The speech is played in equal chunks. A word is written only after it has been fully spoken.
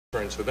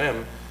returns for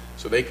them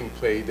so they can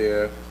pay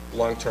their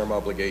long-term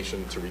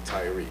obligation to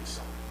retirees.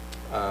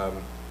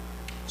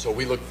 So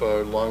we look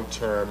for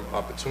long-term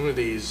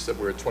opportunities that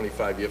we're a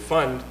 25-year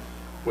fund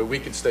where we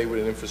could stay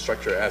with an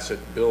infrastructure asset,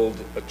 build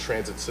a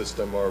transit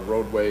system or a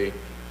roadway,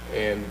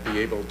 and be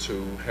able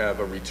to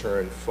have a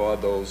return for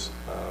those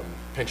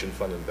pension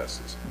fund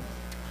investors.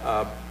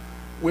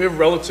 We're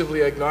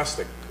relatively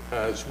agnostic.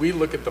 As we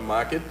look at the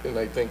market, and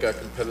I think our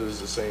competitors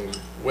the same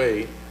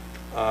way,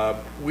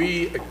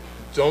 we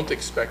don't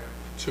expect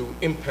to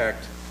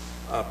impact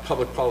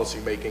public policy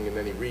making in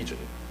any region.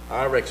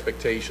 Our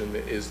expectation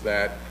is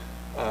that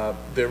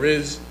there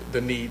is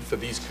the need for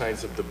these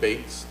kinds of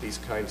debates, these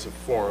kinds of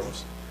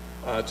forums,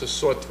 to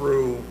sort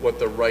through what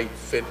the right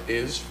fit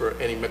is for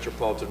any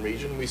metropolitan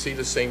region. We see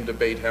the same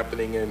debate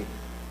happening in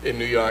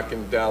New York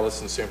and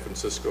Dallas and San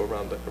Francisco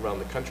around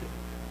the country.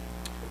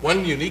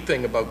 One unique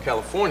thing about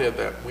California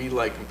that we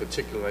like in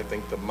particular, I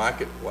think the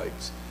market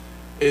likes,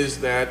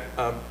 is that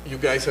you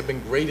guys have been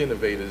great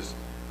innovators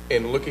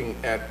in looking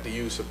at the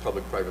use of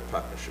public-private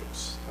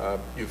partnerships.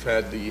 You've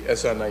had the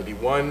SR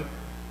 91,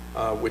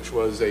 which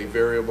was a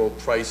variable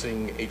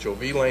pricing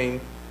HOV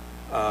lane,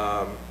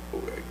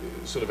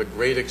 sort of a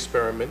great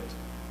experiment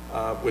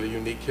with a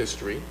unique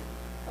history.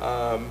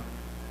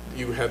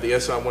 You had the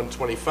SR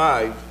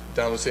 125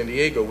 down in San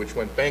Diego, which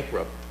went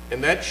bankrupt,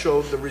 and that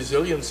showed the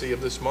resiliency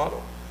of this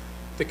model.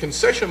 The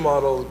concession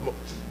model,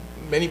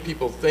 many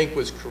people think,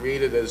 was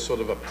created as sort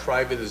of a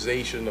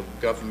privatization of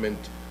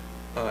government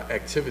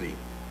activity.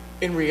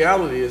 In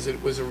reality,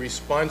 it was a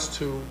response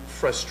to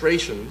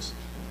frustrations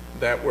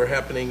that were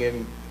happening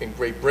in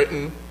Great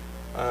Britain,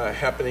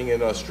 happening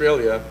in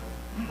Australia,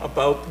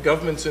 about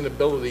government's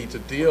inability to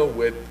deal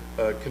with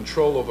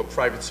control over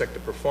private sector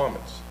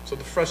performance. So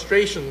the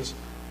frustrations,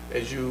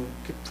 as you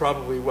could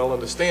probably well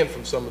understand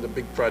from some of the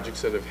big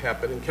projects that have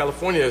happened, and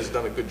California has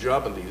done a good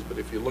job on these, but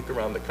if you look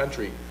around the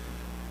country,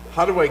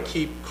 how do I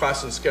keep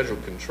cost and schedule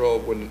control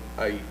when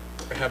I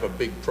have a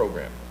big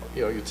program?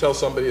 You know, you tell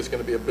somebody it's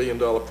going to be $1 billion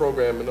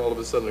program and all of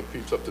a sudden it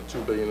creeps up to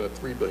 $2 billion or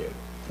 $3 billion.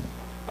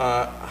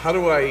 How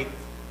do I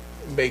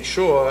make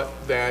sure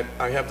that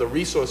I have the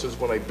resources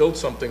when I build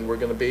something, we're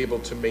going to be able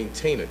to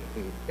maintain it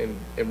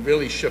and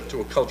really shift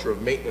to a culture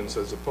of maintenance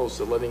as opposed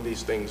to letting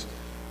these things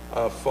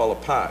fall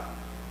apart?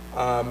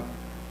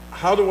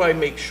 How do I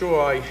make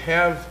sure I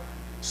have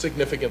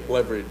significant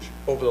leverage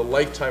over the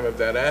lifetime of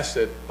that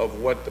asset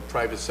of what the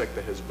private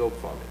sector has built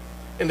for me?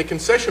 And the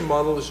concession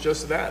model is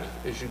just that,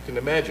 as you can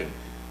imagine.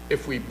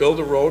 If we build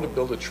a road or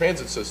build a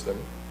transit system,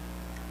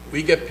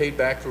 we get paid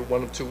back through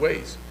one of two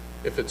ways.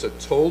 If it's a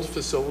tolled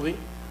facility,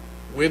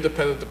 we're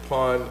dependent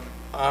upon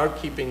our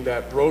keeping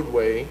that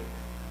roadway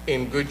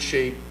in good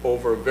shape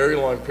over a very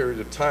long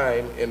period of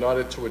time in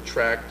order to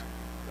attract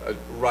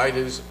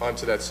riders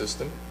onto that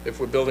system. If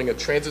we're building a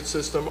transit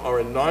system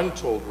or a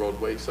non-tolled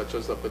roadway, such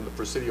as up in the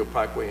Presidio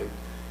Parkway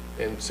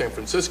in San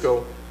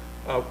Francisco,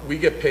 we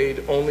get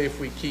paid only if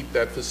we keep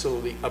that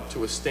facility up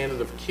to a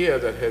standard of care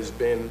that has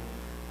been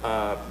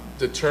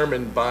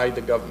determined by the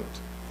government.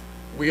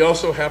 We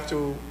also have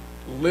to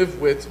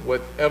live with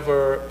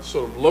whatever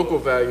sort of local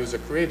values are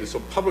created. So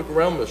public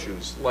realm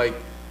issues like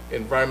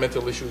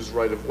environmental issues,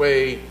 right of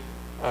way,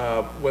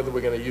 whether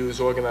we're going to use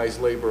organized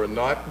labor or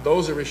not,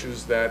 those are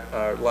issues that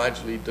are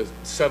largely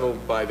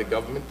settled by the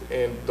government,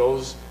 and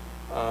those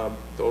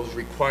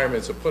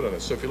requirements are put on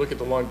us. So if you look at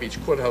the Long Beach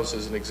Courthouse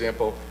as an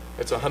example,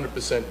 it's a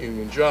 100%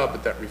 union job,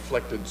 but that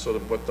reflected sort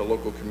of what the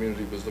local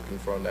community was looking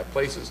for in that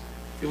places.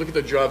 If you look at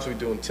the jobs we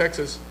do in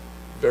Texas,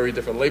 very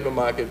different labor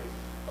market,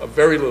 a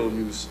very little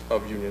use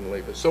of union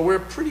labor. So we're a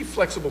pretty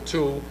flexible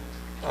tool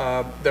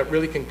that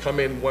really can come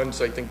in once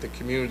I think the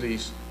community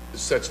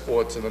sets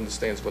forth and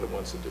understands what it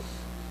wants to do.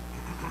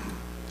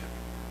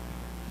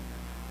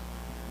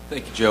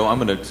 Thank you, Joe.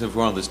 Since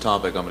we're on this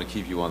topic, I'm going to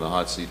keep you on the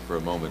hot seat for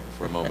a moment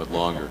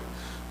longer.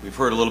 We've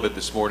heard a little bit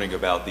this morning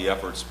about the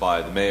efforts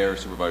by the mayor,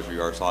 Supervisor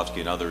Yaroslavsky,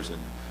 and others in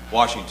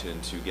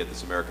Washington to get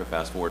this America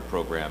Fast Forward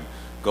program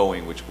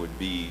going, which would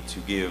be to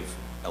give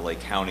LA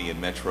County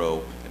and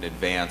Metro an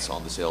advance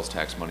on the sales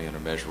tax money under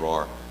Measure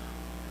R.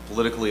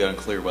 Politically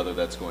unclear whether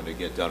that's going to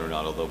get done or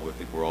not, although I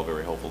think we're all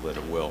very hopeful that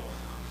it will.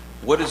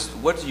 What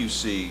do you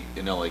see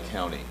in LA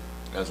County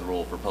as a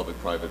role for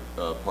public-private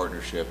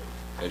partnership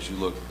as you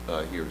look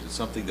here? Is it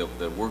something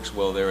that works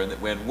well there? And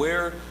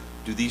where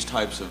do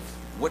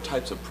what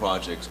types of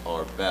projects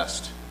are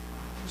best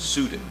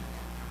suited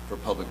for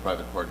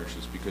public-private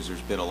partnerships? Because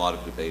there's been a lot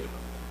of debate about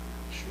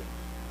that. Sure.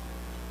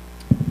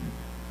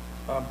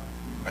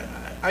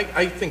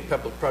 I think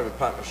public-private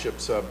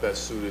partnerships are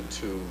best suited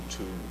to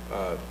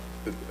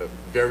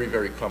very,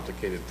 very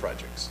complicated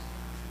projects.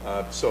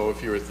 So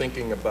if you were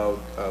thinking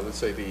about, let's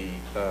say, the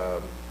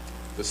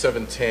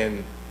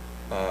 710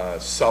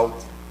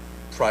 South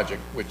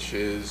project, which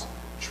is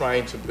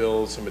trying to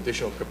build some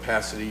additional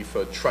capacity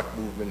for truck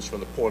movements from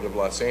the Port of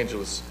Los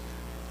Angeles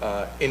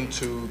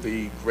into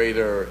the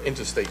greater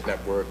interstate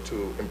network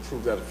to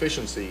improve that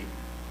efficiency,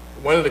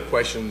 one of the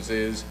questions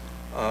is,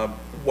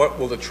 what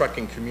will the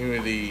trucking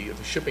community,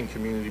 the shipping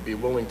community be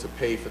willing to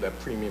pay for that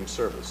premium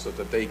service so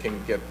that they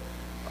can get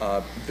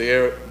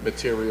their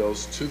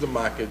materials to the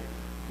market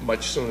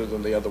much sooner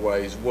than they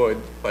otherwise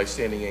would by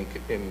standing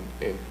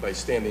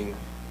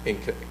in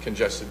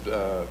congested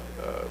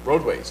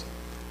roadways.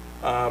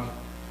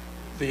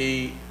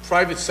 The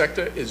private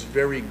sector is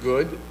very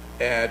good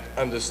at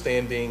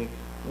understanding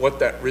what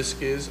that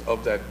risk is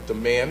of that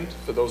demand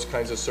for those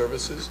kinds of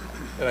services,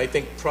 and I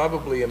think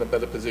probably in a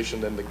better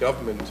position than the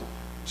government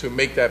to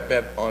make that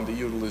bet on the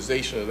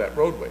utilization of that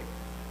roadway.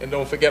 And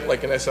don't forget,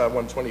 like in SR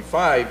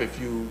 125, if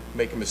you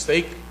make a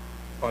mistake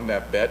on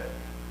that bet,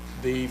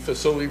 the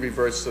facility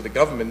reverts to the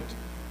government,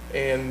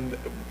 and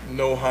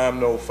no harm,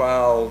 no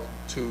foul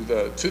to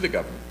the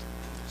government.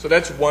 So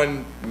that's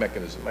one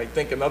mechanism. I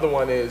think another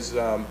one is,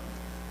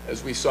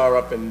 as we saw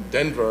up in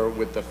Denver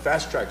with the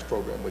Fast Tracks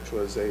program, which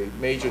was a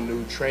major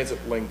new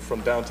transit link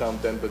from downtown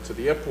Denver to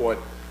the airport,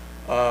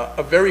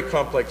 a very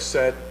complex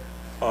set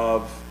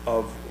of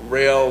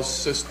rail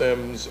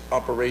systems,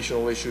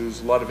 operational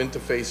issues, a lot of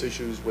interface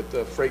issues with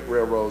the freight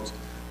railroads.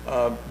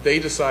 They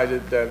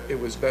decided that it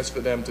was best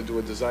for them to do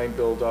a design,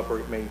 build,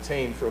 operate,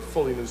 maintain for a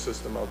fully new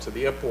system out to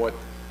the airport,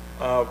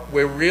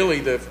 where really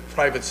the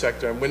private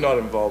sector, and we're not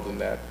involved in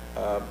that,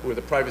 where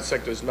the private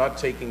sector is not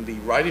taking the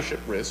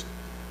ridership risk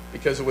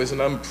because it was an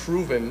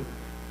unproven,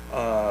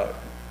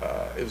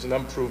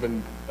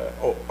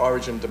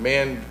 origin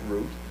demand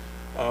route,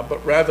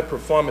 but rather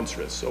performance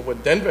risk. So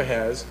what Denver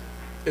has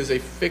is a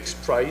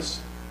fixed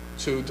price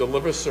to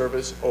deliver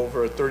service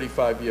over a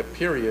 35-year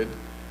period,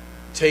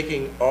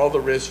 taking all the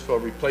risk for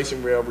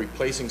replacing rail,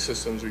 replacing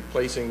systems,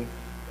 replacing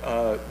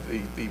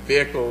the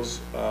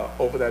vehicles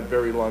over that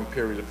very long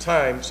period of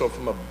time. So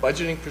from a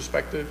budgeting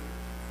perspective,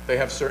 they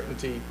have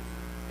certainty,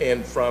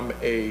 and from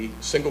a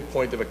single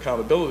point of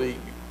accountability,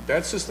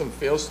 that system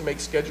fails to make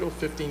schedule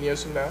 15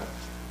 years from now,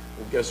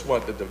 well, guess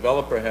what? The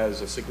developer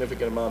has a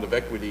significant amount of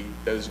equity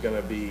that is going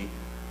to be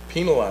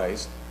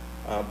penalized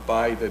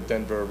by the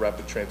Denver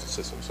rapid transit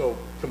system. So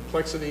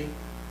complexity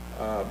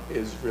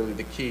is really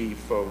the key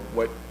for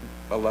what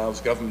allows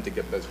government to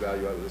get best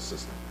value out of the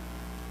system.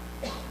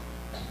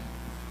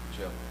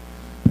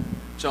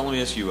 John, let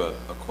me ask you a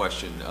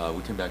question.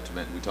 We came back to,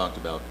 we talked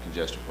about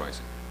congestion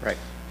pricing. Right.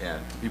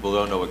 And people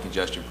don't know what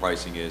congestion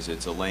pricing is.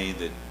 It's a lane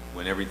that,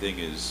 when everything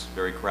is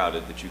very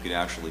crowded, that you can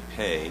actually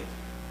pay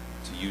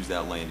to use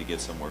that lane to get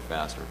somewhere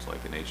faster. It's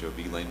like an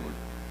HOV lane.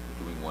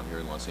 We're doing one here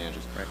in Los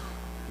Angeles. Right.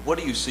 What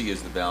do you see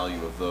as the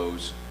value of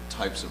those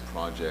types of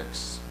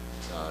projects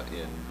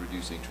in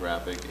reducing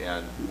traffic,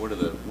 and what are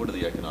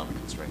the economic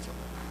constraints on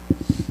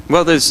that?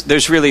 Well,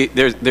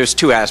 there's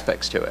two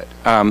aspects to it.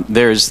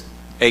 There's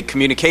a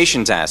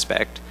communications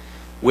aspect,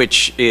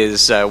 which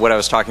is what I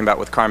was talking about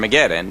with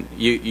Carmageddon.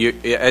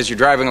 As you're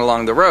driving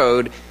along the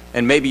road,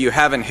 and maybe you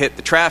haven't hit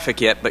the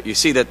traffic yet, but you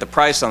see that the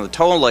price on the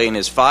toll lane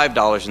is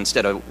 $5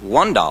 instead of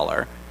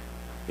 $1,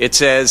 it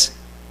says,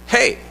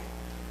 hey,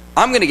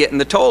 I'm going to get in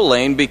the toll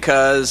lane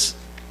because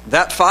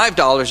that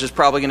 $5 is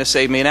probably going to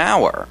save me an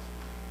hour.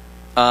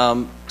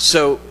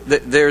 So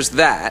there's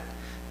that.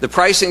 The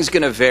pricing is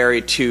going to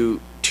vary to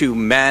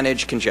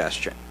manage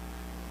congestion.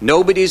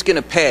 Nobody's going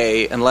to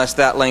pay unless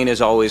that lane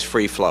is always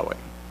free-flowing.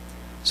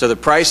 So the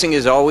pricing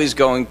is always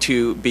going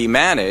to be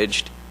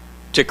managed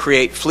to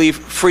create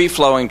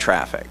free-flowing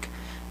traffic.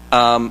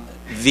 On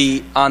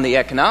the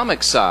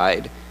economic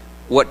side,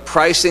 what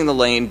pricing the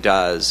lane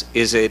does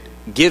is it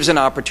gives an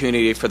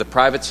opportunity for the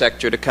private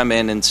sector to come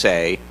in and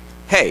say,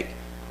 hey,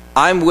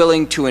 I'm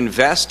willing to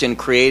invest in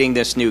creating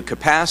this new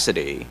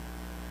capacity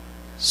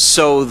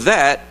so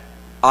that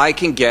I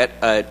can get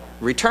a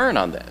return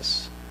on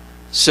this.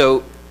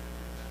 So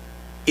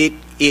it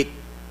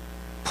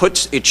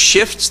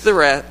shifts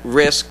the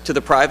risk to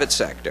the private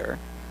sector,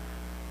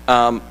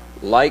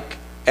 like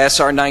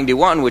SR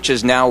 91, which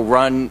is now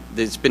run,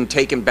 it's been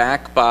taken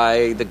back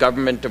by the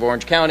government of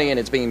Orange County, and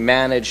it's being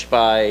managed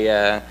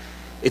by,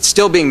 it's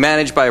still being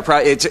managed by a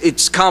private,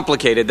 it's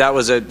complicated. That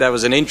was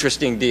an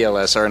interesting deal,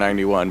 SR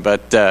 91.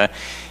 But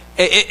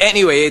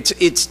anyway,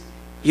 it's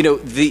you know,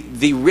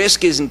 the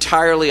risk is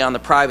entirely on the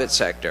private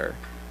sector.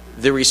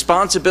 The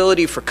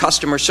responsibility for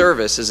customer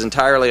service is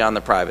entirely on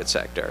the private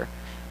sector.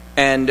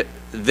 And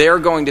they're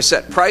going to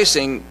set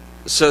pricing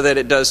so that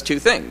it does two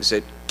things.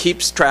 It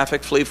keeps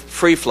traffic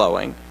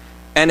free-flowing,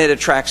 and it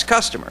attracts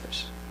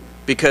customers.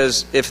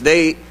 Because if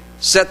they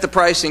set the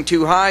pricing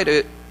too high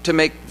to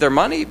make their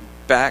money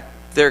back,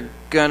 they're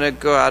going to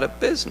go out of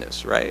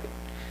business, right?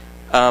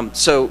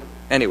 So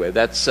anyway,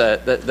 that's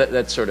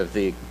sort of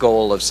the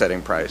goal of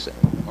setting pricing.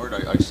 Art,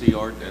 I see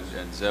Art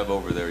and Zev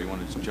over there. You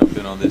want to jump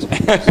in on this?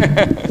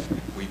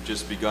 We've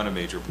just begun a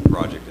major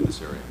project in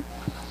this area.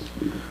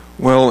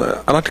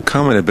 Well, I'd like to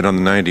comment a bit on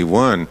the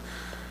 91.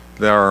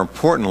 There are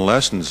important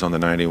lessons on the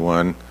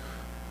 91,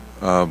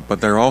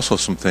 but there are also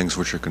some things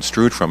which are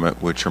construed from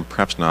it which are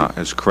perhaps not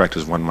as correct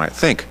as one might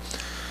think.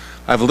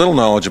 I have a little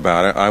knowledge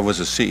about it. I was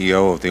the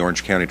CEO of the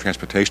Orange County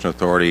Transportation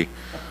Authority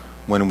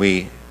when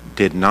we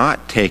did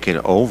not take it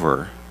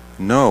over.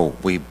 No,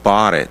 we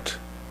bought it.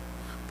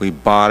 We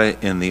bought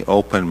it in the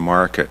open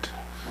market.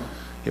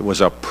 It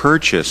was a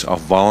purchase, a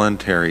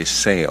voluntary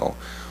sale.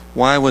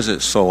 Why was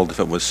it sold if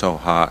it was so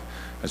hot?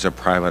 as a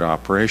private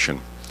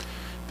operation,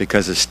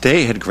 because the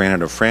state had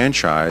granted a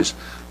franchise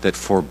that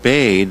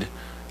forbade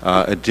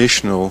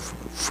additional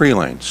free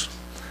lanes.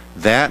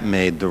 That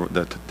made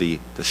the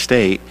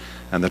state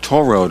and the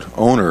toll road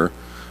owner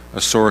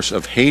a source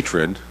of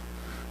hatred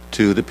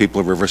to the people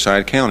of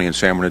Riverside County and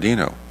San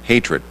Bernardino.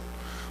 Hatred.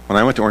 When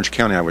I went to Orange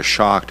County, I was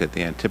shocked at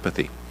the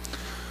antipathy.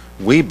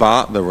 We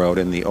bought the road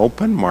in the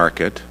open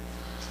market,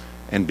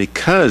 and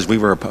because we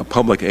were a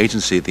public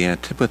agency, the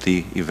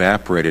antipathy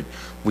evaporated.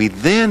 We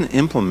then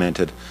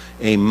implemented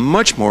a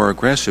much more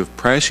aggressive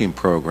pricing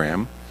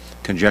program,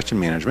 congestion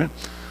management.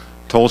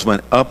 Tolls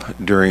went up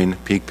during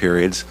peak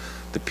periods.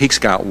 The peaks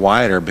got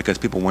wider because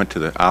people went to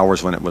the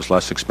hours when it was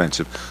less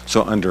expensive.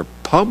 So under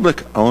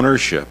public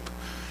ownership,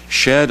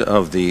 shed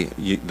of the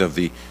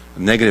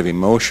negative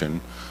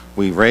emotion,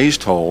 we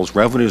raised tolls.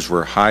 Revenues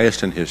were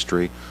highest in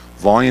history,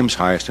 volumes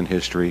highest in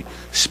history,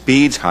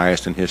 speeds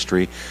highest in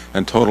history,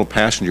 and total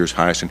passengers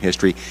highest in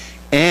history.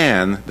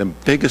 And the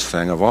biggest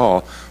thing of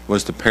all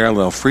was the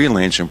parallel free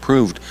lanes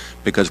improved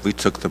because we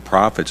took the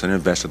profits and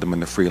invested them in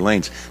the free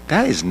lanes.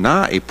 That is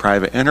not a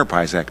private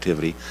enterprise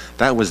activity.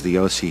 That was the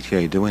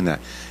OCTA doing that.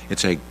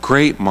 It's a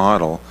great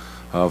model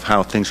of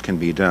how things can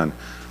be done.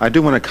 I do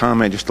want to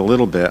comment just a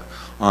little bit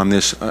on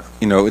this.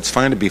 It's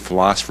fine to be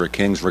philosopher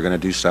kings. We're going to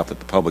do stuff that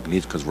the public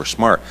needs because we're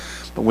smart.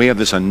 But we have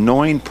this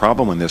annoying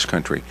problem in this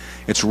country.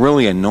 It's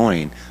really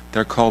annoying.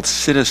 They're called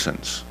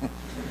citizens.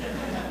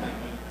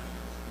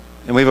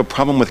 And we have a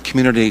problem with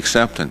community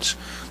acceptance.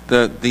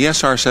 The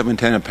SR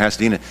 710 in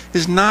Pasadena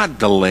is not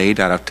delayed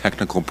out of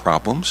technical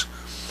problems.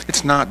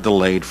 It's not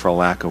delayed for a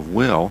lack of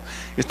will.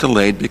 It's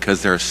delayed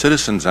because there are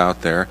citizens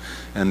out there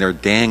and they're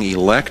dang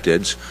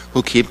electeds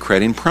who keep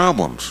creating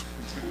problems.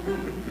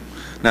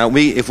 Now,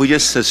 if we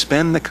just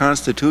suspend the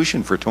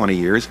Constitution for 20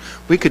 years,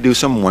 we could do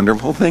some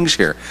wonderful things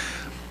here.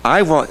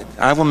 I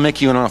will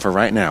make you an offer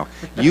right now.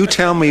 You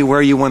tell me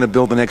where you want to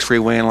build the next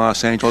freeway in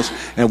Los Angeles,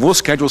 and we'll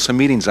schedule some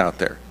meetings out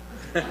there.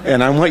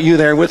 And I want you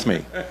there with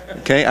me,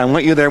 okay? I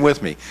want you there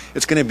with me.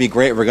 It's going to be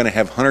great. We're going to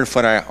have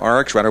 100-foot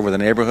arcs right over the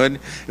neighborhood.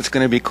 It's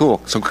going to be cool.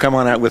 So come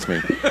on out with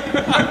me.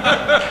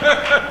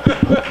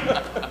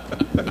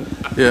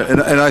 Yeah,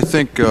 and I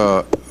think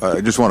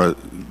I just want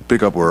to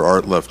pick up where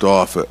Art left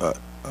off.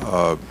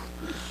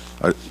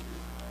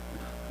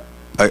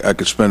 I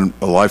could spend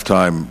a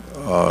lifetime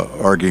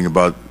arguing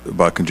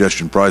about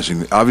congestion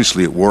pricing.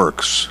 Obviously, it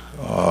works.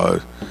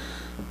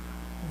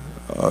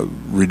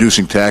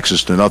 Reducing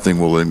taxes to nothing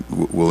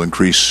will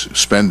increase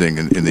spending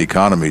in the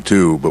economy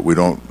too, but we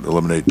don't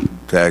eliminate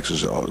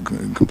taxes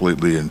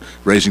completely. And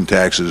raising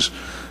taxes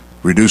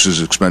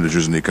reduces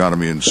expenditures in the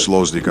economy and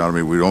slows the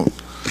economy. We don't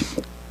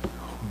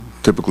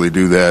typically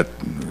do that,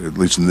 at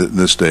least in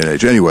this day and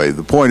age. Anyway,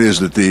 the point is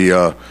that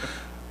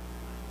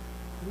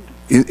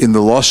in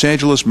the Los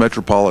Angeles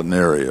metropolitan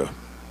area,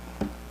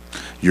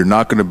 you're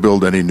not going to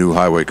build any new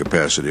highway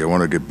capacity. I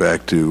want to get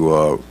back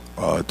to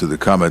the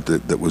comment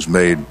that was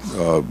made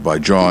by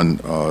John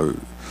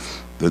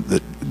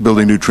that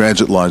building new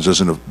transit lines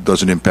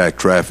doesn't impact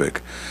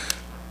traffic.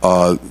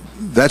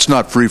 That's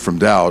not free from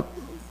doubt,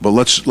 but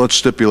let's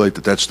stipulate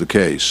that that's the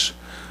case.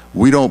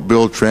 We don't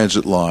build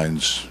transit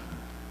lines,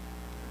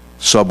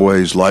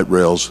 subways, light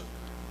rails,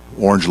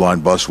 Orange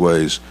Line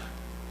busways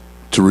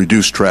to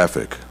reduce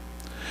traffic.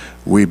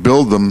 We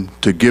build them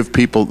to give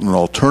people an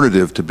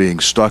alternative to being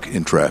stuck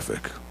in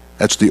traffic.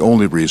 That's the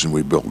only reason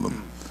we build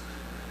them.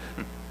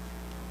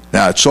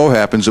 Now, it so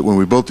happens that when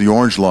we built the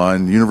Orange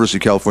Line, the University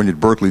of California at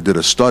Berkeley did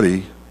a study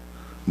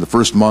in the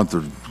first month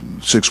or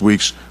 6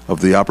 weeks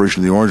of the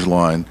operation of the Orange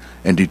Line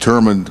and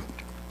determined,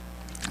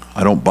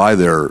 I don't buy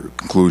their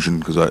conclusion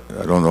because I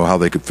don't know how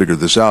they could figure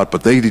this out,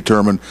 but they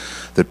determined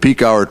that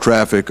peak hour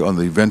traffic on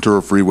the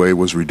Ventura Freeway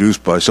was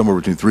reduced by somewhere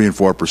between 3 and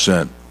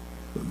 4%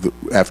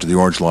 after the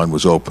Orange Line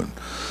was open.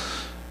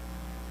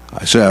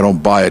 I say I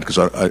don't buy it because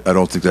I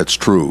don't think that's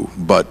true,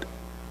 but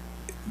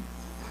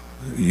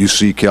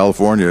UC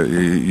California,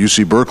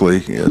 UC Berkeley,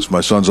 it's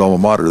my son's alma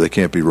mater, they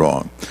can't be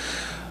wrong.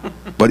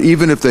 But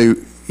even if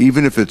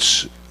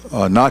it's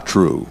not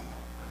true,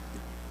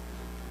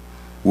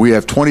 we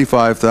have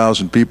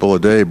 25,000 people a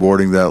day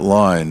boarding that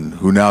line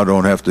who now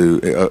don't have to,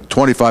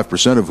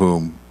 25% of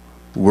whom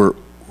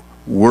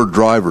were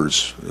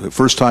drivers,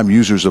 first-time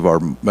users of our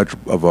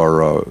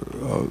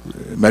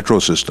metro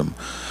system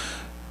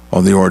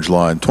on the Orange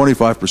Line.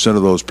 25%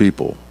 of those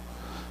people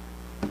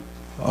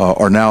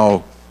are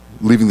now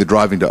leaving the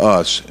driving to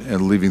us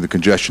and leaving the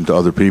congestion to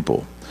other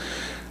people.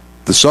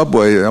 The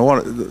subway, I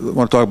want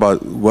to talk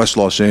about West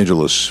Los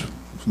Angeles.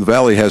 The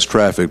Valley has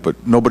traffic,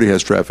 but nobody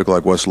has traffic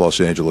like West Los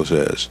Angeles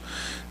has.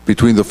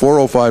 Between the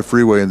 405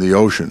 freeway and the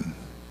ocean,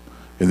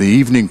 in the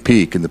evening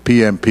peak, in the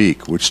PM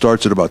peak, which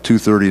starts at about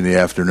 2:30 in the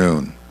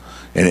afternoon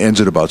and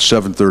ends at about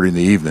 7:30 in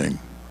the evening,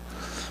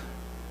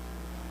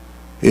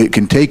 it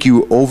can take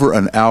you over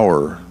an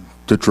hour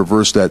to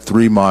traverse that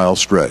 3-mile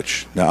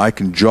stretch. Now, I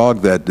can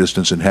jog that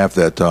distance in half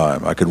that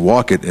time. I could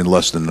walk it in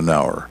less than an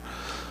hour.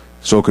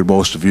 So could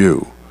most of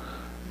you.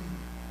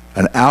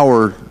 An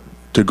hour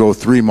to go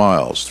 3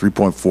 miles,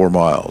 3.4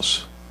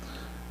 miles.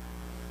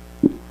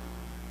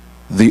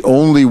 The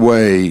only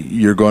way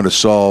you're going to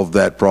solve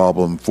that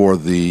problem for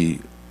the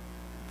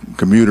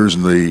commuters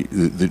and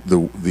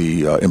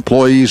the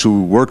employees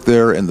who work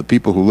there and the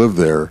people who live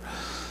there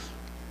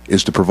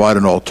is to provide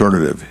an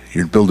alternative.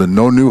 You're building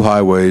no new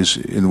highways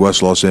in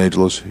West Los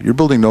Angeles. You're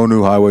building no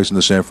new highways in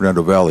the San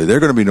Fernando Valley. There are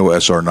going to be no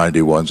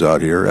SR-91s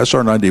out here.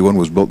 SR-91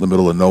 was built in the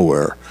middle of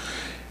nowhere.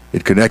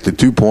 It connected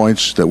 2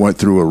 points that went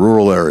through a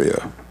rural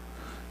area.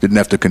 Didn't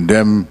have to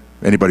condemn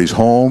anybody's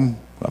home.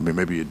 I mean,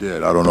 maybe you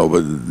did. I don't know,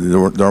 but there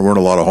weren't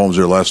a lot of homes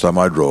there last time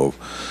I drove.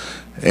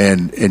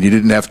 And you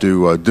didn't have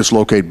to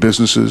dislocate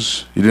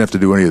businesses. You didn't have to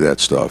do any of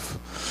that stuff.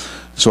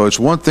 So it's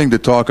one thing to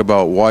talk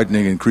about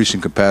widening,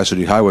 increasing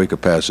capacity, highway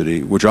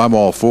capacity, which I'm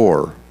all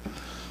for,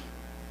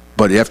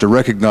 but you have to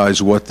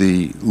recognize what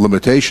the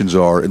limitations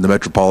are in the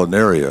metropolitan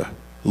area.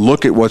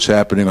 Look at what's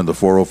happening on the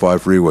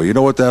 405 freeway. You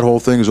know what that whole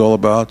thing is all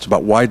about? It's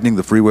about widening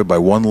the freeway by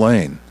 1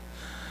 lane.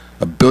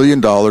 $1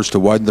 billion to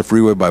widen the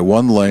freeway by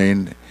 1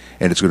 lane,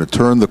 and it's going to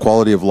turn the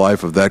quality of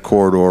life of that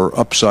corridor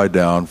upside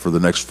down for the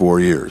next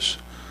 4 years.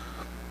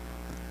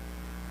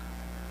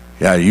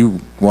 Yeah, you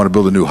want to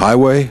build a new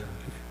highway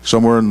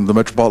somewhere in the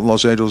metropolitan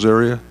Los Angeles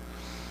area?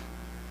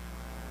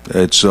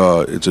 It's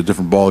a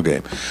different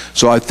ballgame.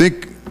 So I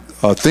think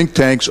think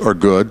tanks are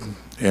good,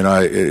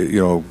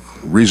 and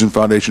Reason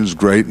Foundation is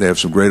great, and they have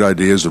some great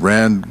ideas. The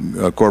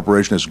RAND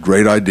Corporation has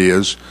great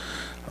ideas,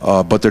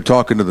 but they're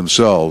talking to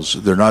themselves.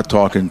 They're not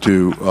talking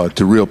to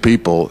real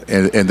people,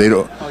 and they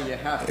don't. Oh, you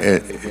have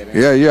to.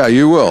 Yeah,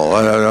 you will.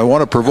 I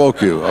want to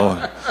provoke you.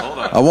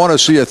 I want to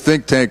see a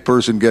think tank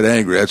person get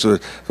angry. That's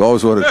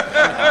always what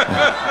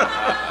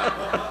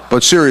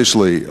But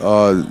seriously,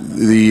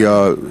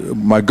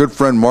 my good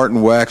friend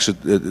Martin Wax,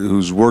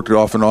 who's worked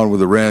off and on with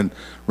the RAND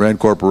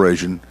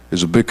Corporation,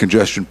 is a big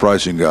congestion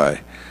pricing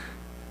guy.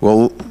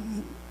 Well,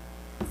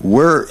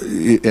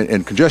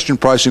 and congestion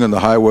pricing on the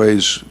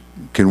highways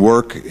can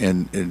work,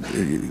 and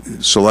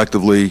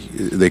selectively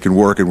they can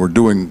work, and we're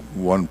doing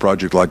one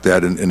project like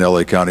that in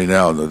LA County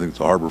now, and I think it's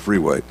the Harbor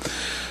Freeway.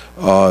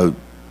 But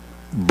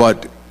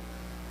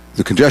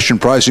the congestion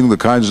pricing,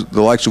 the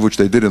likes of which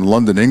they did in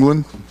London,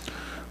 England,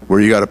 where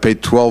you got to pay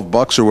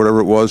 $12 or whatever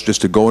it was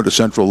just to go into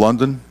central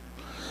London.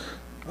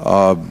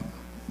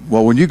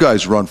 Well, when you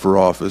guys run for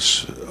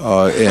office,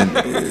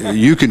 and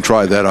you can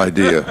try that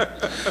idea.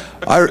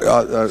 I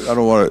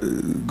don't want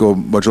to go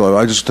much longer.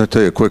 I just want to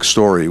tell you a quick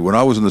story. When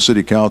I was in the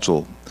city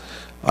council,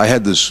 I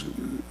had this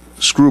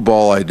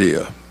screwball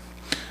idea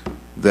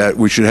that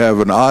we should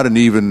have an odd and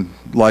even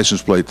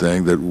license plate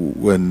thing, that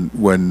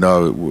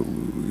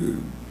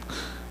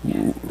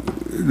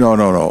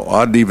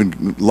odd and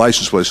even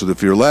license plate. So that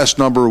if your last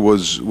number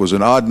was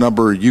an odd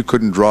number, you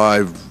couldn't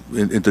drive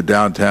into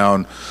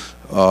downtown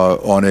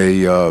on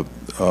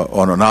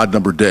an odd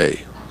number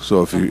day.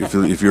 So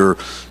if your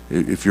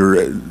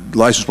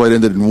license plate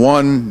ended in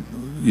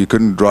 1, you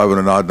couldn't drive on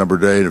an odd number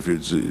day, and if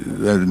it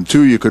ended in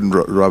 2, you couldn't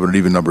drive on an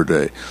even number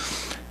day.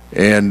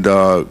 And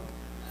I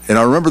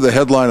remember the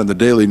headline on the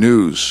Daily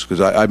News,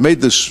 because I made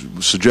this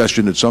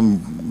suggestion at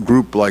some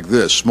group like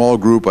this, small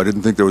group. I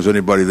didn't think there was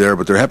anybody there,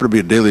 but there happened to be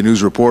a Daily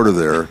News reporter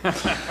there.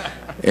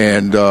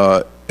 And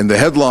the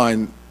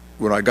headline,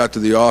 when I got to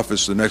the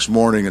office the next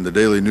morning in the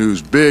Daily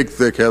News, big,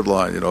 thick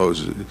headline, it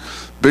was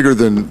bigger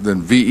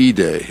than VE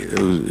Day. It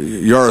was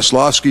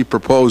Yaroslavsky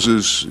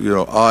proposes,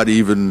 odd,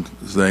 even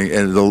thing.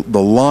 And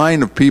the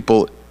line of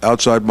people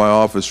outside my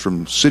office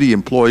from city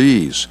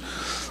employees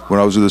when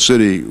I was in the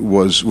city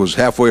was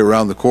halfway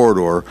around the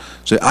corridor,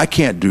 say, I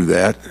can't do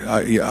that.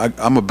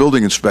 I'm a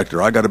building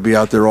inspector. I got to be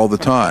out there all the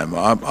time.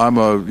 I'm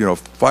a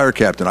fire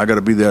captain. I got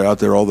to be there out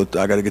there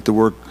I got to get to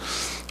work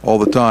all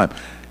the time.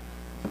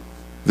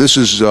 This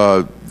is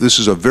a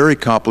very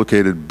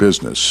complicated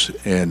business,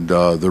 and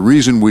the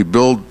reason we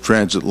build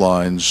transit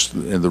lines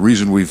and the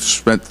reason we've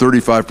spent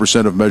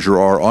 35% of Measure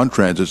R on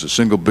transit, it's the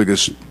single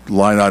biggest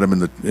line item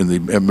in the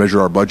Measure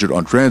R budget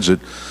on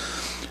transit,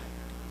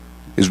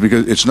 is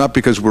because it's not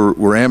because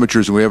we're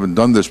amateurs and we haven't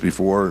done this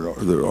before, or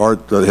the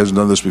Art hasn't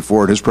done this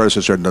before, and his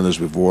predecessor hadn't done this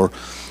before.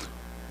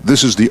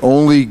 This is the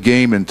only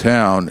game in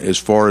town as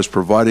far as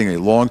providing a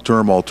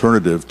long-term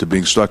alternative to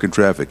being stuck in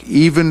traffic.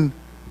 Even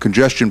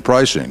congestion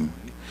pricing,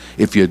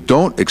 if you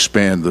don't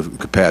expand the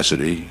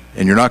capacity,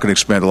 and you're not going to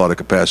expand a lot of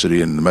capacity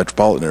in the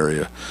metropolitan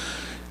area,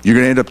 you're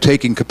going to end up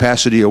taking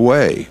capacity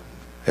away,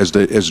 as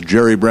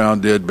Jerry Brown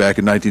did back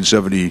in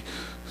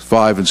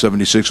 1975 and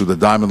 76 with the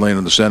Diamond Lane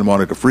on the Santa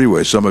Monica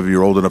Freeway. Some of you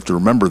are old enough to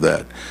remember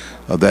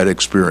that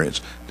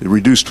experience. They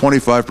reduced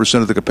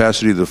 25% of the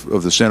capacity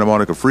of the Santa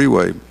Monica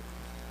Freeway,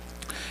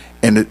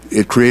 and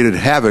it created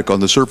havoc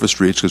on the surface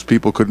streets because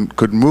people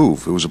couldn't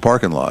move. It was a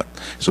parking lot,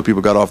 so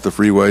people got off the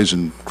freeways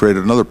and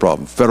created another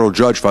problem. Federal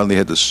judge finally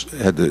had to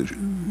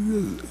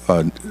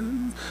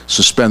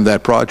suspend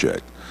that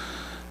project.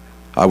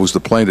 I was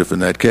the plaintiff in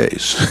that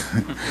case.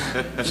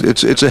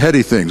 It's a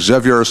heady thing.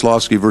 Zev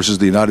Yaroslavsky versus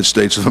the United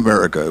States of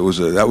America.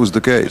 That was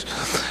the case,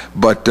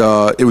 but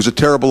it was a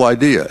terrible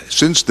idea.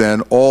 Since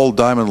then, all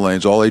diamond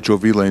lanes, all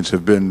HOV lanes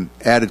have been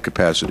added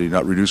capacity,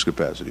 not reduced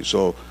capacity.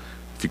 So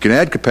if you can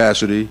add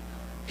capacity,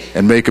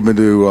 and make them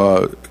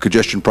into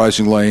congestion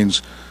pricing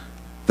lanes,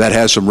 that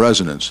has some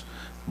resonance.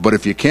 But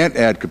if you can't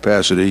add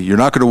capacity, you're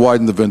not going to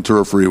widen the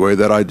Ventura Freeway.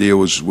 That idea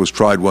was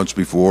tried once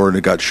before, and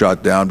it got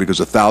shot down because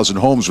 1,000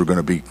 homes were going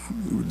to be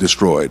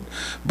destroyed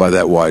by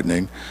that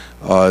widening.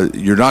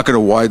 You're not going to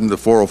widen the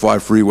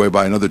 405 freeway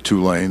by another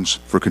 2 lanes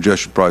for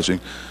congestion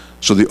pricing.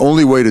 So the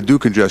only way to do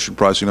congestion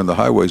pricing on the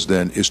highways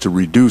then is to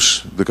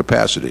reduce the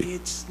capacity.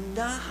 It's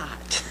not.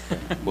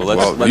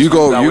 Well, you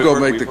go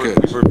make the case.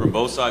 We've heard from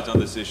both sides on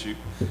this issue,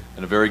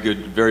 and a very good,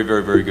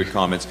 very good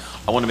comments.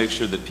 I want to make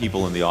sure that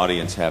people in the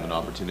audience have an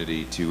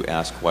opportunity to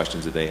ask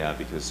questions that they have,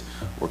 because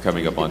we're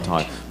coming up on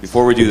time.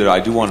 Before we do that, I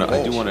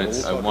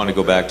want to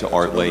go back to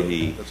Art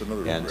Leahy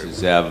and to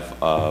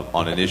Zev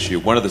on an issue.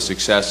 One of the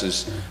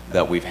successes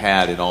that we've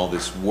had in all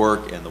this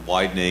work and the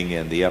widening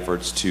and the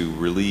efforts to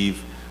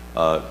relieve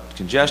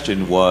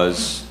congestion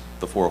was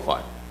the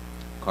 405,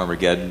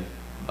 Carmageddon.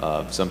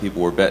 Some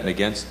people were betting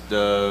against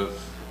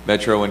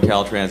Metro and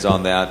Caltrans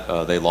on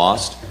that. They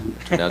lost.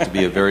 It turned out to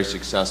be a very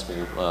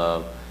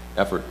successful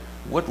effort.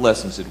 What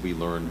lessons did we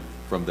learn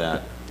from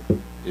that,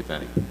 if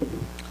any?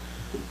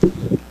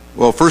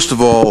 Well, first of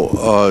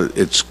all,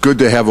 it's good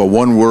to have a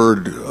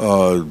one-word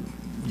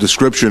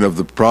description of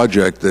the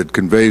project that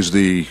conveys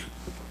the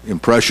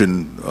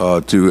impression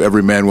to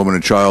every man, woman,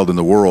 and child in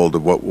the world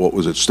of what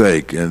was at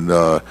stake. And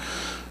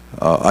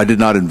I did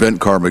not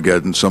invent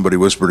Carmageddon. Somebody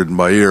whispered it in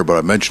my ear, but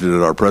I mentioned it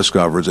at our press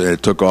conference, and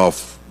it took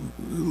off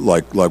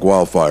like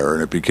wildfire.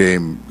 And it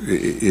became,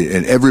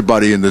 and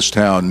everybody in this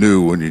town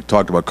knew when you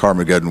talked about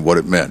Carmageddon what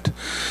it meant.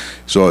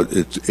 So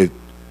it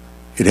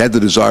had the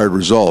desired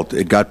result.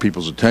 It got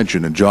people's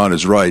attention, and John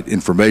is right.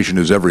 Information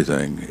is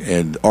everything.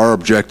 And our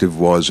objective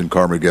was in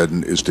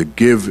Carmageddon is to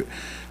give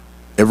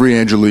every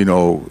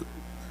Angelino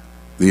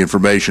the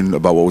information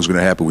about what was going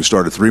to happen. We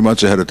started 3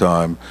 months ahead of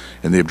time,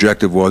 and the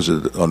objective was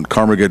that on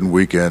Carmageddon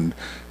weekend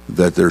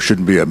that there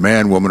shouldn't be a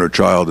man, woman, or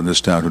child in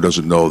this town who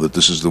doesn't know that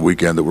this is the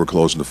weekend that we're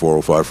closing the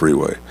 405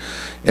 freeway.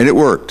 And it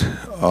worked.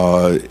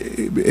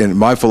 And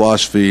my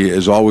philosophy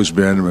has always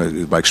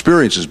been, my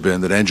experience has been,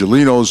 that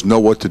Angelinos know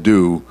what to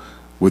do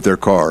with their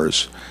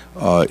cars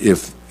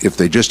if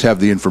they just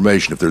have the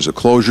information. If there's a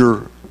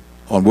closure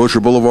on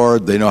Wilshire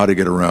Boulevard, they know how to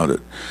get around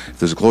it. If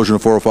there's a closure on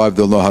 405,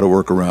 they'll know how to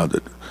work around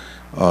it.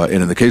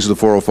 And in the case of the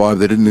 405,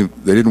 they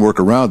didn't work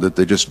around it.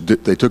 They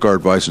took our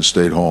advice and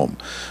stayed home.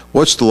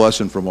 What's the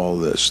lesson from all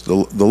of this?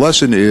 The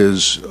lesson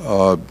is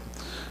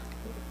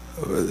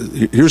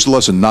here's the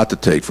lesson not to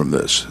take from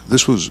this.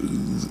 This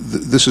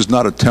is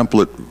not a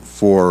template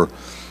for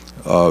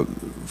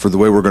the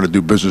way we're going to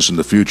do business in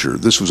the future.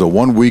 This was a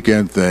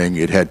one-weekend thing.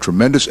 It had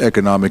tremendous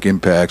economic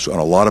impacts on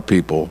a lot of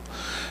people.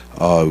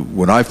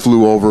 When I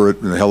flew over it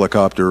in a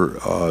helicopter,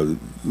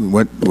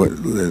 went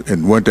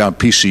down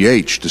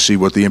PCH to see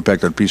what the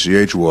impact on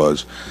PCH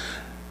was.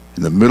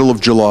 In the middle of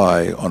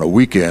July, on a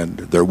weekend,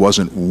 there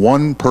wasn't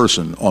one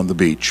person on the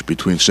beach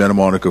between Santa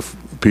Monica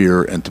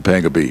Pier and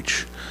Topanga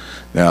Beach.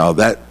 Now,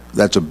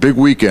 that's a big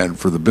weekend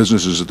for the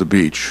businesses at the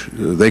beach.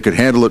 They could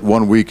handle it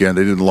one weekend.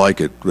 They didn't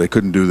like it. They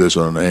couldn't do this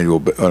on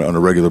a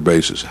regular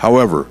basis.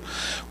 However,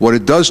 what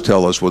it does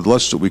tell us, what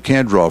lessons that we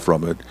can draw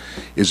from it,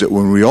 is that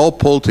when we all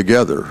pull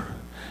together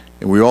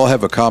and we all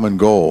have a common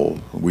goal,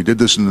 we did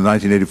this in the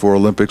 1984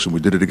 Olympics and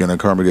we did it again on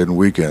Carmageddon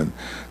weekend,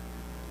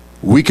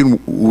 we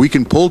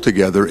can pull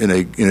together in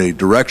a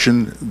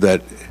direction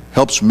that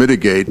helps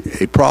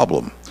mitigate a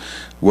problem,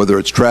 whether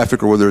it's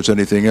traffic or whether it's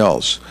anything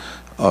else.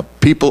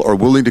 People are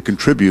willing to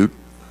contribute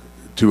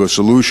to a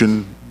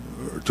solution,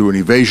 to an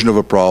evasion of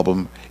a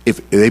problem,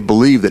 if they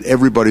believe that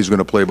everybody's going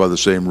to play by the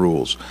same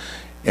rules.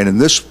 And in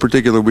this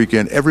particular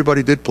weekend,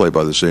 everybody did play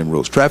by the same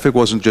rules. Traffic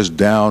wasn't just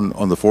down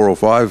on the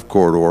 405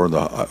 corridor or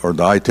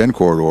the I-10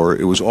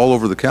 corridor. It was all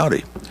over the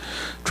county.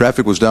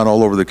 Traffic was down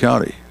all over the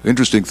county.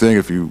 Interesting thing,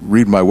 if you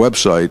read my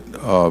website,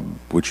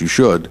 which you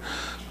should,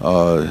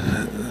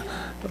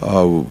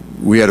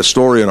 we had a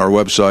story on our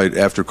website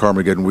after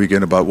Carmageddon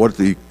weekend about what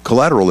the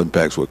collateral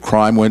impacts were.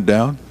 Crime went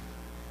down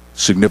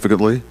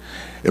significantly.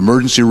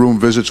 Emergency room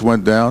visits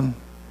went down,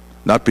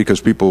 not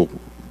because people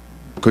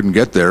couldn't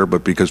get there,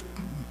 but because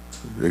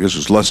I guess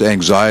there's less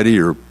anxiety,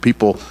 or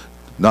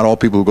not all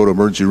people who go to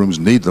emergency rooms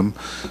need them,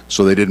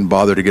 so they didn't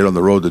bother to get on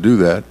the road to do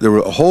that. There were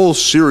a whole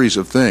series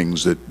of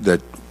things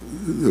that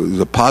was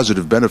a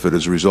positive benefit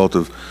as a result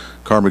of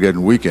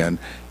Carmageddon weekend.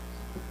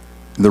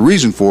 And the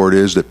reason for it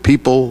is that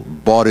people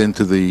bought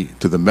into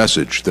the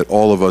message that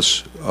all of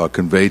us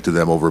conveyed to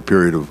them over a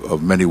period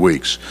of many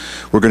weeks.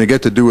 We're going to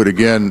get to do it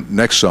again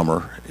next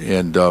summer,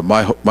 and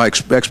my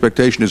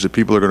expectation is that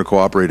people are going to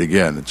cooperate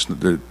again.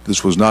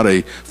 This was not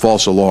a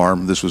false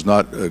alarm. This was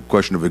not a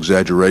question of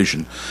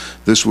exaggeration.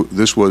 This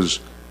was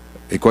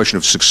a question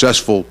of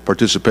successful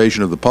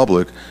participation of the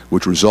public,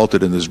 which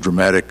resulted in this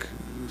dramatic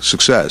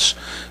success.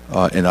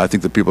 And I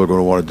think that people are going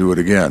to want to do it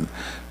again.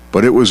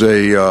 But it was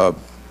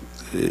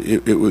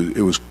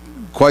it was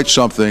quite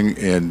something,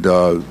 and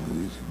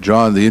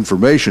John, the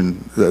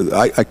information,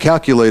 I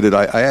calculated,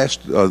 I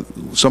asked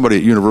somebody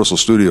at Universal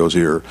Studios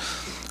here,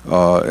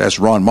 asked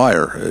Ron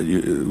Meyer,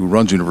 who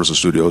runs Universal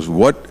Studios,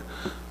 what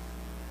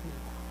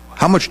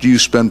how much do you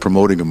spend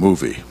promoting a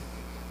movie?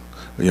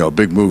 You know, a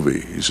big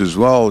movie. He says,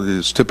 well,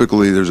 it's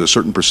typically there's a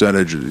certain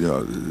percentage,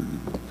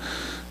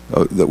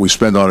 that we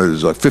spend on it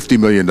is like $50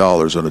 million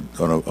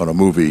on a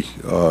movie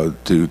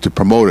to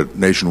promote it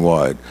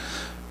nationwide.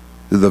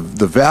 The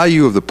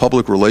value of the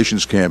public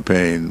relations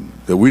campaign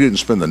that we didn't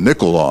spend a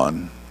nickel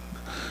on,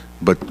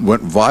 but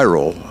went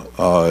viral.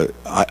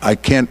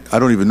 I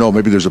don't even know.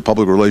 Maybe there's a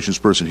public relations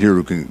person here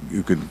who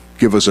can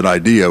give us an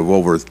idea of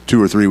over a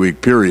 2 or 3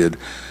 week period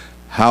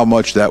how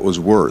much that was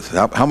worth.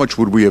 How much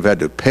would we have had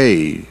to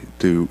pay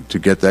to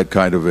get that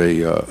kind of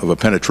a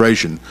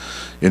penetration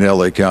in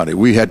L.A. County?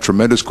 We had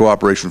tremendous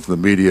cooperation from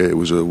the media. It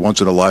was a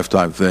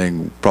once-in-a-lifetime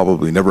thing,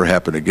 probably never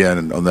happen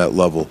again on that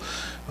level.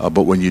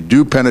 But when you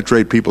do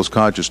penetrate people's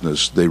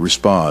consciousness, they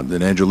respond.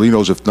 And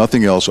Angelenos, if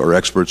nothing else, are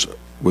experts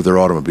with their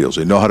automobiles.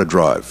 They know how to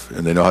drive,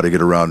 and they know how to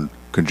get around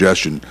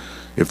congestion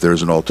if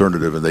there's an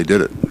alternative, and they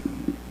did it.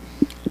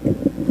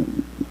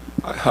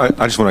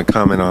 I just want to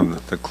comment on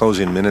the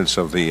closing minutes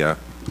of the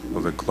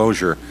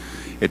closure.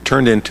 It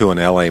turned into an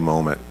L.A.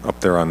 moment up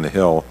there on the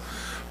Hill.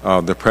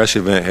 The press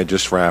event had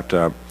just wrapped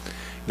up.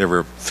 There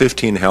were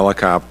 15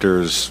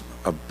 helicopters,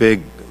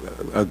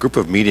 a group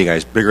of media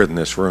guys bigger than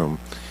this room.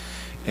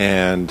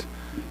 But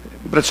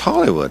it's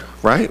Hollywood,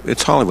 right?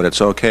 It's Hollywood.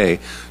 It's okay.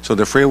 So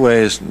the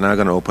freeway is now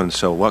going to open.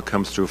 So what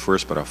comes through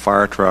first but a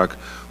fire truck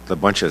with a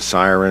bunch of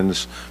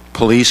sirens,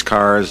 police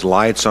cars,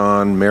 lights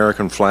on,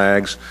 American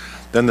flags.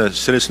 Then the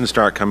citizens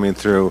start coming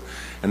through,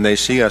 and they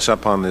see us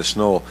up on this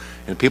knoll,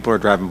 and people are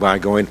driving by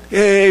going,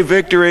 "Hey,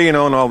 victory!" and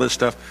all this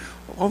stuff.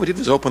 All we did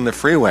was open the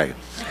freeway.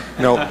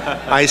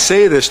 I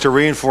say this to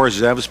reinforce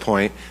Zev's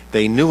point.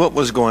 They knew what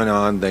was going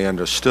on. They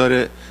understood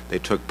it. They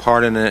took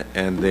part in it,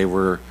 and they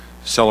were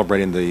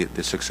celebrating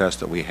the success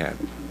that we had.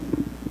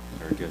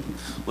 Very good.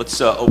 Let's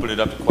open it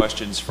up to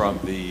questions from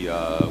the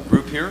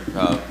group here. We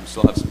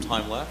still have some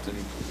time left.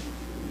 Any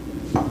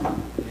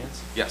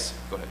hands? Yes,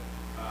 go ahead.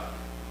 Well,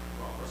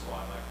 first of all,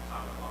 I'd like to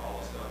comment about all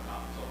those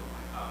helicopters over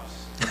my house.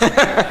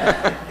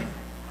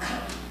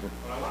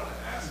 But I wanted to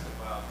ask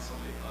about some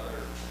of the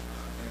other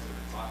things that we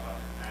talked about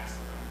in the past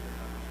around here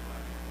that we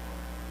like more.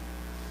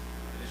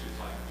 Issues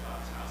like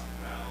jobs,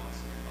 housing balance,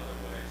 and other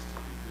ways to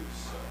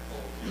reduce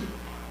total fuel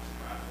miles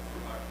traffic.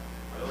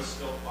 Are those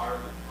still part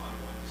of the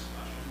ongoing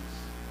discussions?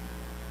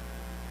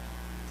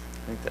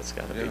 I think that's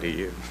got to be to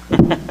you.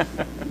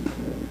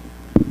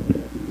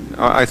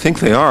 I think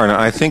they are, and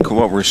I think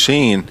what we're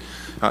seeing,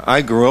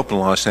 I grew up in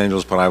Los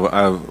Angeles, but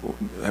I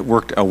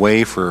worked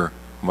away for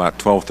about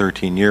 12,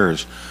 13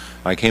 years.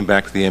 I came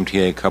back to the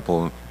MTA a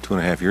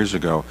 2.5 years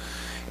ago,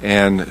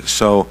 and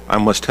so I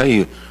must tell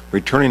you,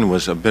 returning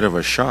was a bit of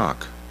a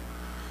shock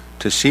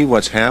to see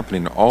what's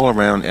happening all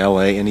around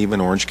LA and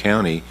even Orange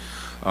County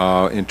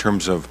in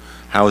terms of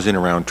housing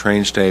around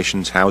train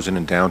stations, housing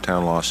in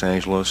downtown Los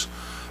Angeles,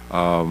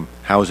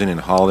 housing in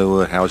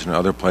Hollywood, housing in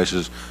other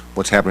places,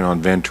 what's happening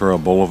on Ventura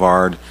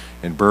Boulevard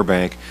in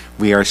Burbank.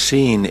 We are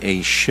seeing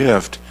a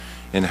shift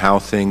in how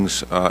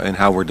things, and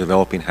how we're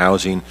developing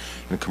housing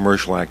and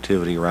commercial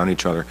activity around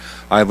each other.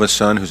 I have a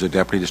son who's a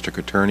deputy district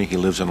attorney. He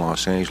lives in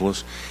Los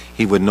Angeles.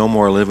 He would no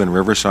more live in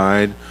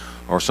Riverside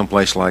or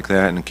someplace like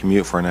that and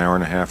commute for an hour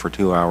and a half or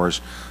 2 hours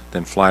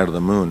than fly to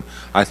the moon.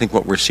 I think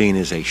what we're seeing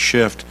is a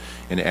shift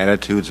in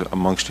attitudes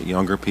amongst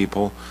younger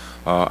people.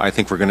 I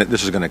think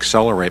this is going to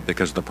accelerate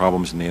because of the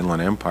problems in the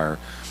Inland Empire.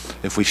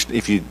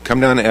 If you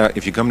come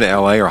to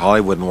LA or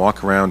Hollywood and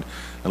walk around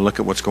and look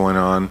at what's going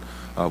on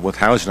with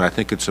housing, I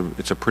think it's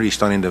a pretty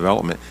stunning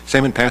development.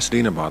 Same in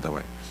Pasadena, by the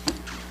way.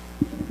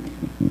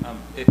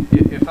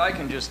 If I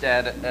can just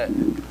add,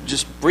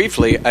 just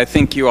briefly, I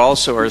think you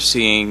also are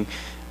seeing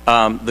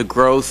the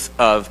growth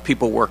of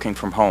people working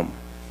from home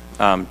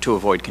to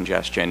avoid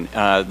congestion.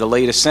 The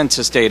latest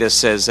census data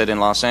says that in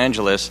Los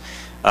Angeles,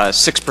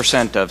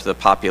 6% of the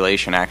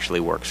population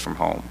actually works from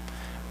home.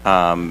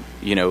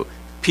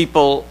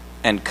 People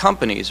and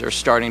companies are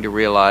starting to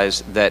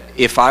realize that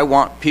if I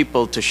want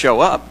people to show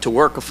up to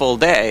work a full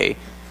day,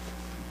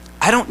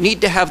 I don't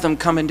need to have them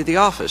come into the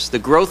office. The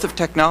growth of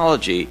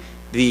technology,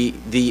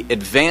 the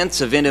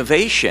advance of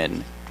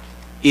innovation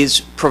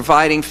is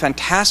providing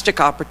fantastic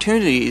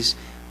opportunities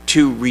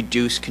to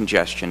reduce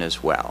congestion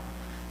as well.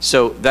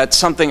 So that's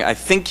something I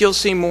think you'll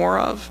see more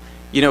of.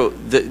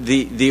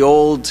 The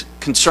old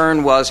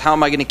concern was, how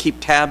am I going to keep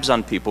tabs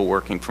on people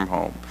working from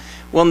home?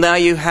 Well, now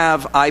you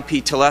have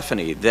IP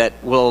telephony that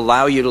will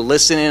allow you to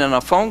listen in on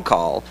a phone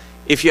call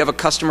if you have a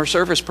customer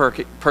service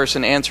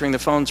person answering the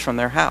phones from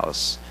their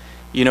house.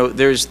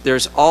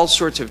 There's all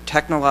sorts of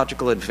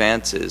technological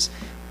advances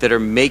that are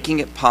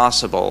making it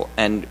possible,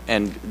 and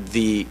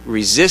the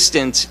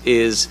resistance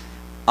is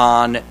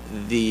on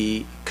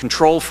the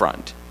control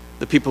front.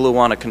 The people who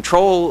want to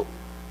control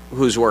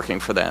who's working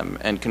for them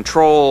and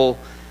control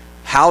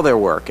how they're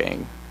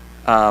working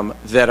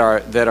that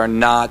are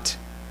not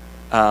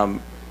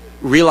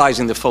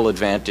realizing the full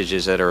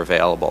advantages that are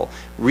available.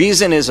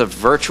 Reason is a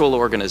virtual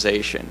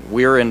organization.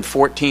 We're in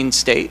 14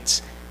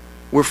 states.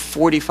 We're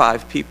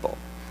 45 people.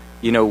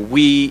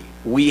 We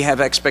have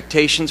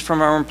expectations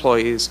from our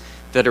employees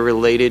that are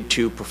related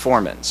to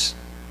performance.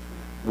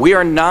 We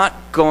are not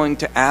going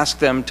to ask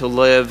them to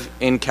live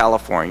in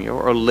California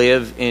or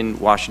live in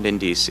Washington,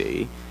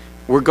 D.C.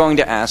 We're going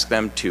to ask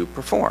them to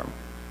perform.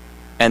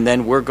 And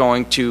then we're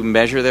going to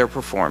measure their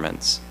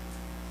performance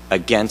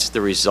against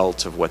the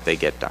results of what they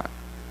get done.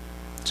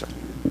 So.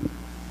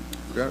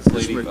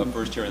 Lady,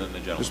 first here and then the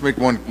gentleman. Just make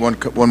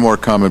one more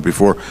comment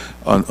before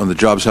on the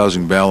jobs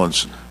housing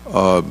balance.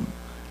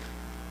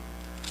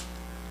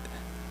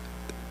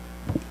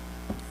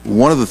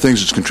 One of the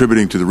things that's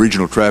contributing to the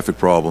regional traffic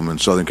problem in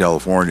Southern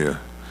California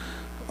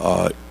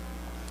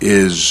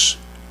is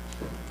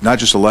not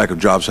just a lack of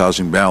jobs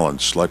housing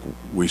balance like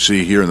we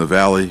see here in the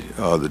Valley.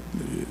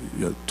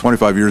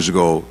 25 years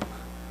ago,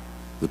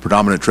 the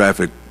predominant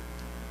traffic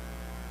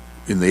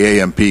in the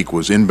AM peak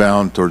was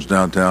inbound towards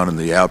downtown and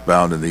the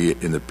outbound in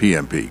the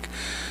PM peak.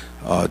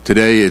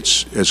 Today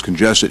it's as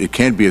congested. It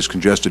can't be as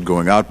congested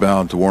going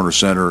outbound to Warner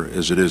Center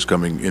as it is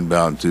coming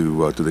inbound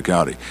to the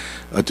county,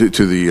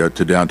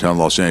 to downtown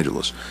Los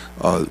Angeles.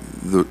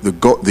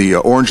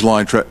 The Orange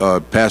Line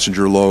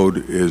passenger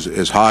load is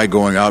as high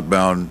going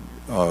outbound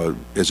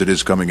as it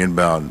is coming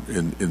inbound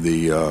in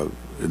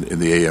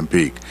the AM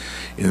peak.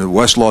 In the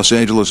West Los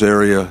Angeles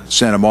area,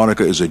 Santa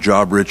Monica is a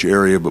job-rich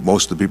area, but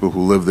most of the people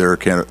who live there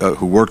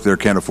who work there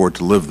can't afford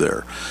to live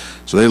there.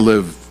 So they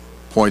live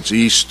points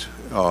east,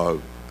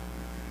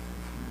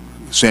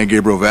 San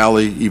Gabriel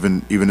Valley,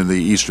 even in the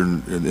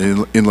eastern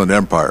Inland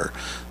Empire.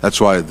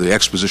 That's why the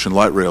Exposition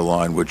Light Rail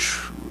line, which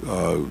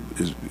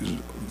is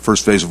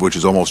first phase of which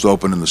is almost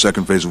open and the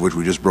second phase of which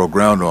we just broke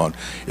ground on,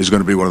 is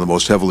going to be one of the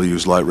most heavily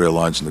used light rail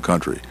lines in the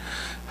country.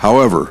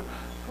 However,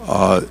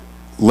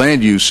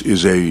 land use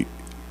is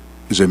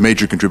a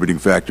major contributing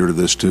factor to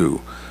this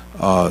too.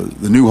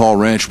 The Newhall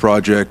Ranch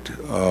project,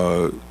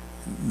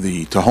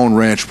 the Tejon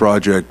Ranch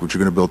project, which are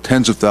going to build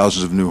tens of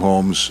thousands of new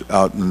homes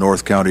out in the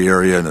North County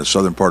area and the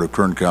southern part of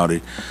Kern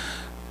County.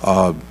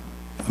 I'm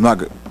not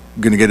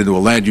going to get into a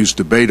land use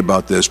debate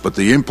about this, but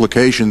the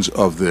implications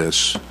of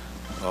this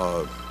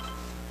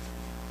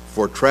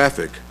for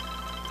traffic,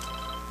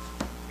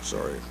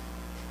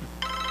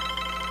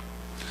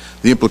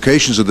 the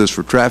implications of this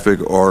for traffic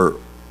are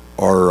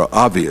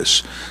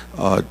obvious.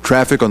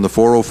 Traffic on the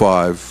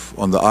 405,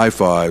 on the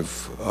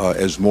I-5,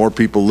 as more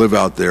people live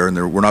out there,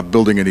 and we're not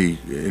building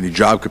any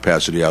job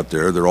capacity out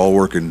there. They're all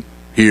working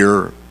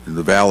here in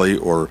the valley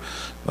or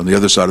on the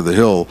other side of the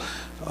hill.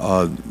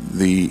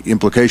 The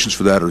implications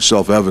for that are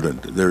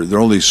self-evident. They're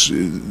only.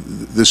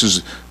 This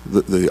is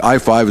the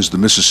I-5 is the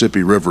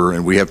Mississippi River,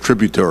 and we have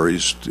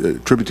tributaries to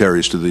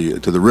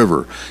the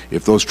river.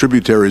 If those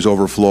tributaries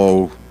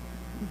overflow,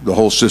 the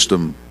whole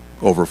system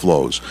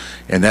overflows,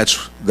 and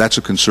that's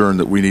a concern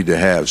that we need to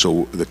have.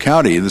 So the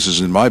county, and this is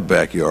in my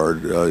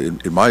backyard,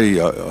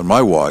 on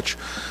my watch,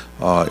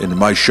 in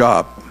my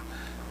shop,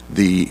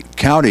 the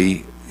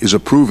county is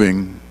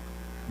approving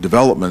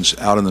developments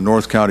out in the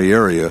North County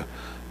area,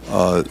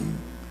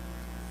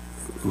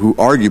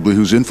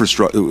 whose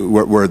infrastructure,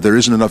 where there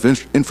isn't enough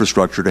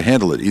infrastructure to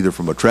handle it, either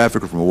from a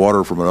traffic or from a water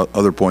or from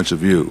other points of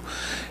view.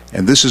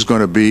 And this is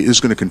going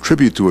to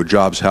contribute to a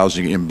jobs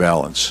housing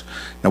imbalance.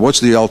 Now, what's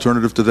the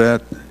alternative to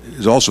that?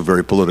 Is also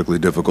very politically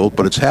difficult,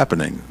 but it's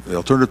happening. The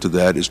alternative to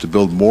that is to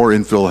build more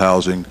infill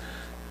housing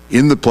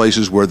in the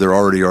places where there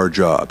already are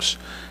jobs.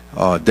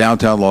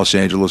 Downtown Los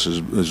Angeles,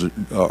 as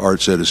Art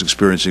said, is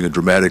experiencing a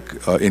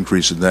dramatic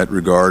increase in that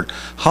regard.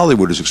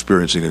 Hollywood is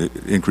experiencing an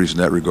increase in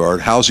that regard.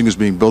 Housing is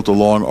being built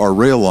along our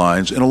rail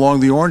lines and along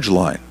the Orange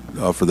Line,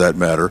 for that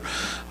matter.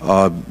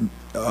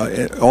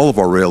 All of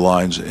our rail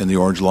lines and the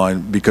Orange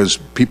Line, because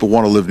people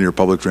want to live near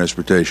public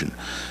transportation.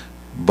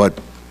 But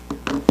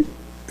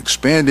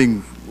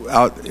expanding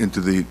out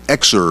into the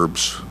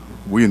exurbs,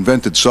 we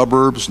invented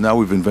suburbs, now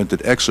we've invented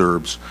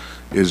exurbs,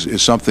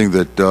 is something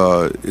that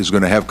is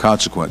going to have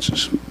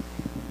consequences.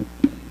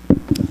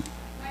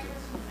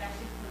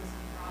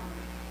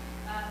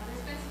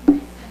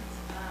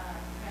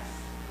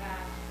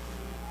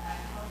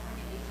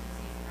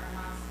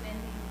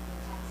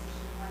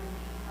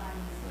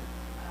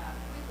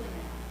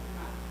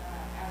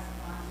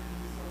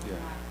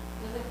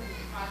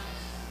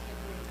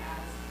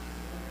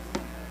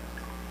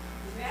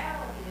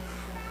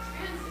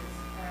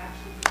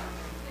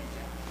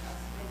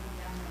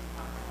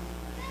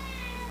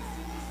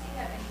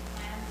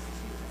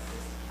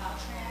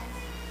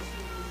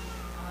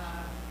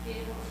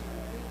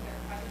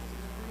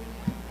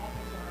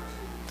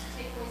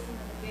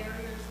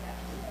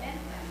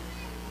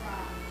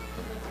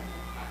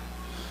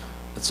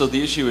 So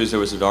the issue is there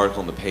was an article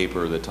in the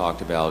paper that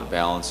talked about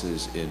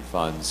balances in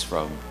funds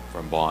from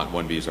bond.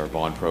 1B is our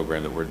bond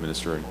program that we're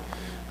administering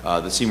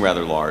that seem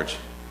rather large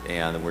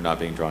and that we're not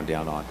being drawn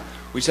down on.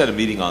 We just had a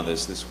meeting on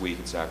this week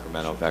in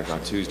Sacramento. In fact,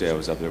 on Tuesday I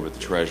was up there with the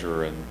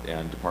Treasurer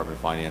and Department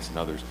of Finance and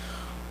others.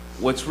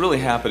 What's really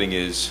happening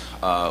is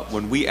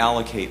when we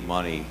allocate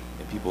money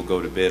and people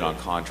go to bid on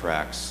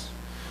contracts,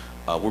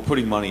 we're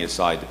putting money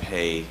aside to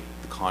pay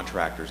the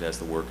contractors as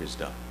the work is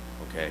done,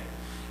 okay?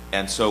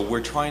 And so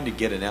we're trying to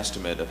get an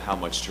estimate of how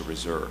much to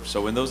reserve.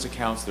 So in those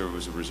accounts, there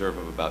was a reserve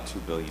of about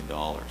 $2 billion.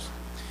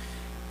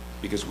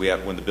 because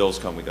when the bills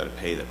come, we got to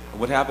pay them. And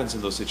what happens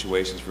in those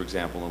situations, for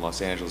example, in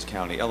Los Angeles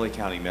County, LA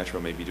County Metro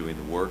may be doing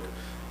the work,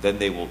 then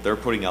they're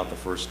putting out the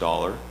first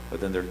dollar, but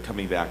then they're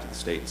coming back to the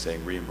state and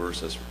saying,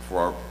 reimburse us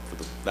for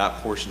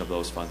that portion of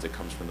those funds that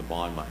comes from the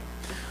bond money.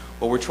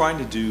 What we're trying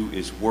to do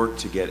is work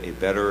to get a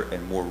better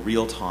and more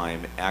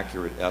real-time,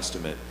 accurate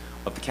estimate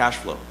of the cash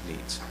flow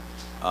needs.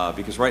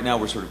 Because right now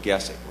we're sort of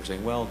guessing. We're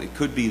saying, well, it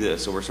could be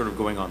this, so we're sort of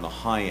going on the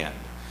high end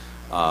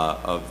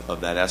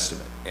of that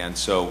estimate. And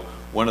so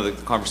one of the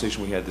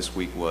conversation we had this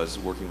week was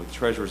working with the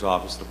Treasurer's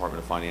Office, the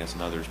Department of Finance,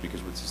 and others,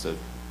 because it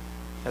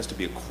has to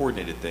be a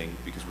coordinated thing,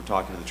 because we're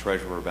talking to the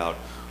Treasurer about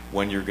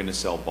when you're going to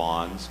sell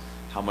bonds,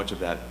 how much of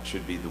that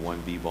should be the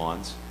 1B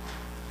bonds.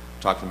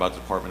 Talking about the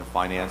Department of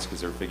Finance,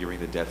 because they're figuring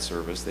the debt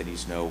service. They need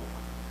to know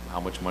how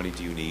much money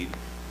do you need.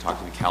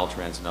 Talking to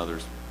Caltrans and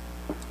others.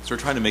 So we're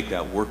trying to make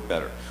that work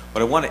better.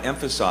 But I want to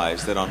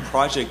emphasize that on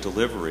project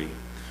delivery,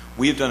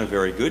 we have done a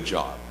very good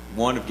job.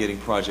 One, of getting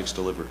projects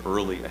delivered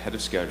early, ahead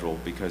of schedule,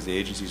 because the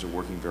agencies are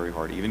working very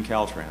hard. Even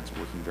Caltrans are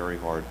working very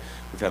hard.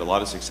 We've had a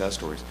lot of success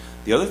stories.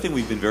 The other thing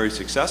we've been very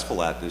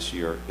successful at this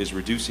year is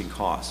reducing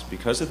costs.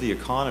 Because of the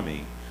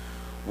economy,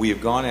 we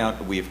have gone out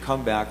and we have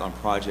come back on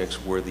projects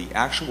where the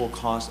actual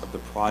cost of the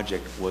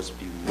project was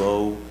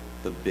below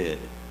the bid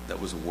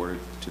that was awarded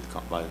to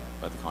by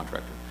the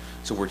contractor.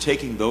 So we're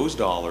taking those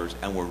dollars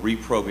and we're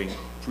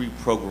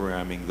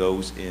reprogramming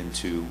those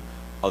into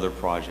other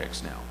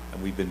projects now.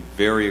 And we've been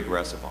very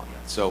aggressive on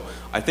that. So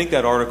I think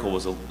that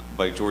article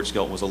by George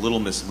Skelton was a little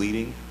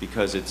misleading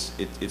because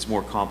it's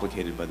more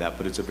complicated by that,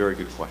 but it's a very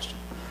good question.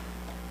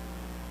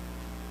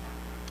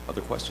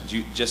 Other questions?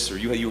 Sir,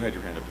 you had your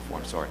hand up before.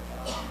 I'm sorry.